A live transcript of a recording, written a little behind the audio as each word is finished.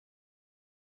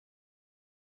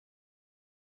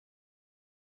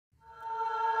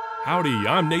Howdy,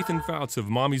 I'm Nathan Fouts of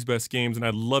Mommy's Best Games, and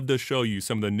I'd love to show you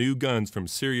some of the new guns from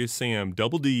Serious Sam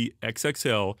Double D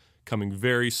XXL coming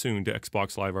very soon to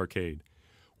Xbox Live Arcade.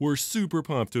 We're super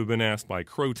pumped to have been asked by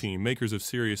Crow Team, makers of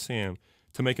Serious Sam,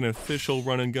 to make an official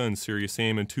run-and-gun Serious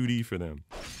Sam in 2D for them.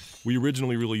 We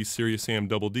originally released Serious Sam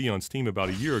Double D on Steam about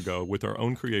a year ago with our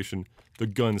own creation, the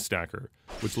Gunstacker,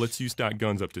 which lets you stack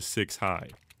guns up to 6 high.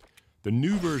 The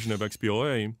new version of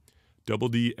XBLA, Double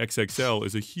D XXL,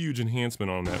 is a huge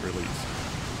enhancement on that release.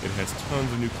 It has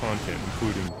tons of new content,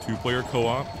 including 2-player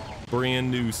co-op, brand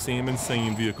new Sam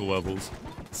Insane vehicle levels,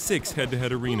 6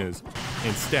 head-to-head arenas,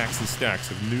 and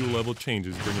stacks of new level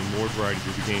changes, bringing more variety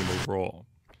to the game overall.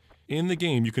 In the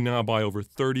game, you can now buy over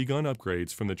 30 gun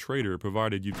upgrades from the trader,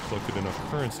 provided you've collected enough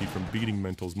currency from beating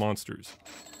Mental's monsters.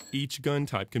 Each gun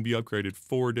type can be upgraded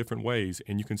 4 different ways,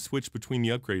 and you can switch between the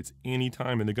upgrades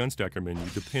anytime in the Gunstacker menu,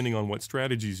 depending on what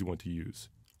strategies you want to use.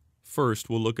 First,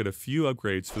 we'll look at a few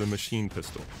upgrades for the machine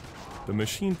pistol. The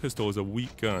machine pistol is a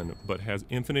weak gun, but has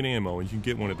infinite ammo, and you can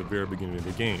get one at the very beginning of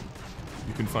the game.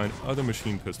 You can find other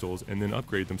machine pistols and then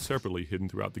upgrade them separately hidden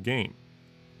throughout the game.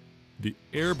 The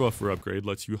air buffer upgrade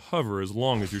lets you hover as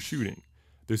long as you're shooting.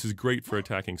 This is great for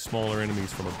attacking smaller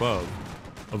enemies from above,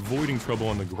 avoiding trouble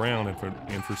on the ground, and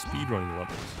for speedrunning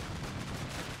levels.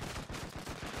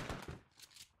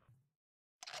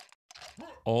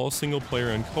 All single player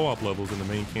and co-op levels in the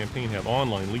main campaign have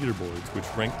online leaderboards which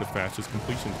rank the fastest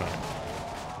completion time.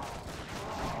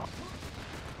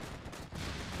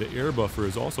 The air buffer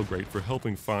is also great for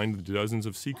helping find the dozens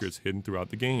of secrets hidden throughout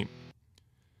the game.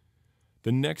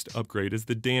 The next upgrade is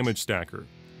the damage stacker.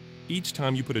 Each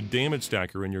time you put a damage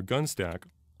stacker in your gun stack,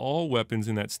 all weapons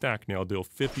in that stack now deal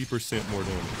 50% more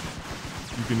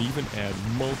damage. You can even add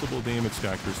multiple damage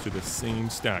stackers to the same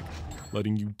stack,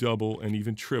 letting you double and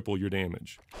even triple your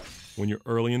damage. When you're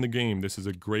early in the game, this is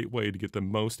a great way to get the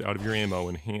most out of your ammo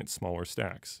and enhance smaller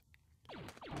stacks.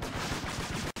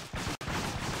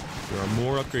 There are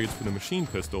more upgrades for the machine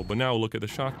pistol, but now we'll look at the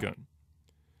shotgun.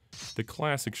 The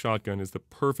classic shotgun is the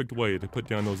perfect way to put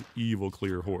down those evil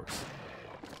clear hordes.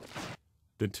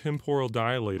 The temporal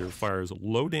dilator fires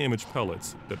low damage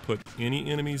pellets that put any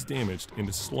enemies damaged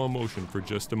into slow motion for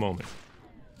just a moment.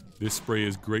 This spray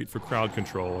is great for crowd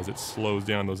control as it slows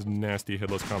down those nasty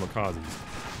headless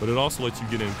kamikazes, but it also lets you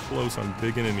get in close on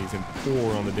big enemies and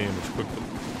pour on the damage quickly.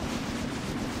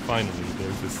 Finally,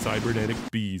 there's the cybernetic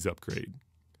bees upgrade.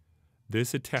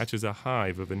 This attaches a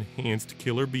hive of enhanced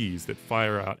killer bees that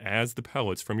fire out as the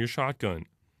pellets from your shotgun.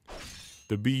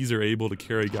 The bees are able to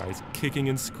carry guys kicking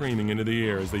and screaming into the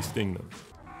air as they sting them.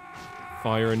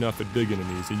 Fire enough at big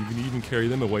enemies and you can even carry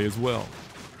them away as well.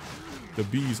 The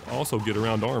bees also get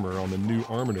around armor on the new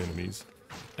armored enemies,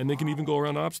 and they can even go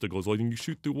around obstacles, letting you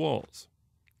shoot through walls.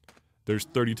 There's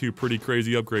 32 pretty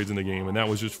crazy upgrades in the game, and that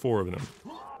was just 4 of them.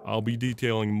 I'll be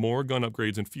detailing more gun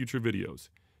upgrades in future videos.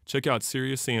 Check out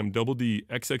Serious Sam Double D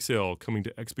XXL coming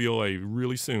to XBLA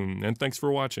really soon, and thanks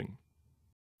for watching.